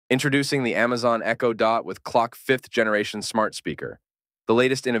Introducing the Amazon Echo Dot with Clock 5th generation smart speaker, the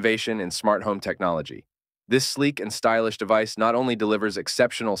latest innovation in smart home technology. This sleek and stylish device not only delivers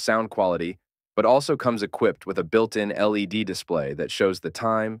exceptional sound quality, but also comes equipped with a built-in LED display that shows the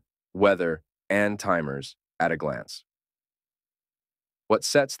time, weather, and timers at a glance. What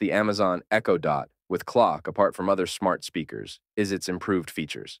sets the Amazon Echo Dot with Clock apart from other smart speakers is its improved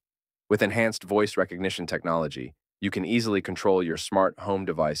features. With enhanced voice recognition technology, you can easily control your smart home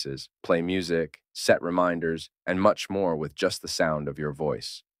devices, play music, set reminders, and much more with just the sound of your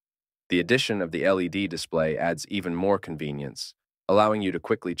voice. The addition of the LED display adds even more convenience, allowing you to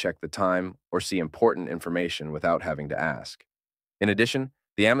quickly check the time or see important information without having to ask. In addition,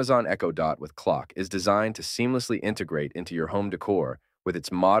 the Amazon Echo Dot with Clock is designed to seamlessly integrate into your home decor with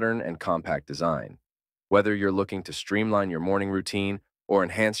its modern and compact design. Whether you're looking to streamline your morning routine or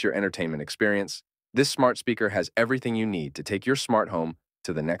enhance your entertainment experience, this smart speaker has everything you need to take your smart home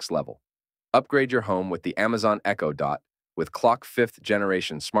to the next level. Upgrade your home with the Amazon Echo Dot with Clock 5th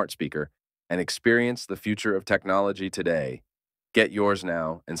generation smart speaker and experience the future of technology today. Get yours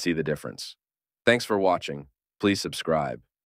now and see the difference. Thanks for watching. Please subscribe.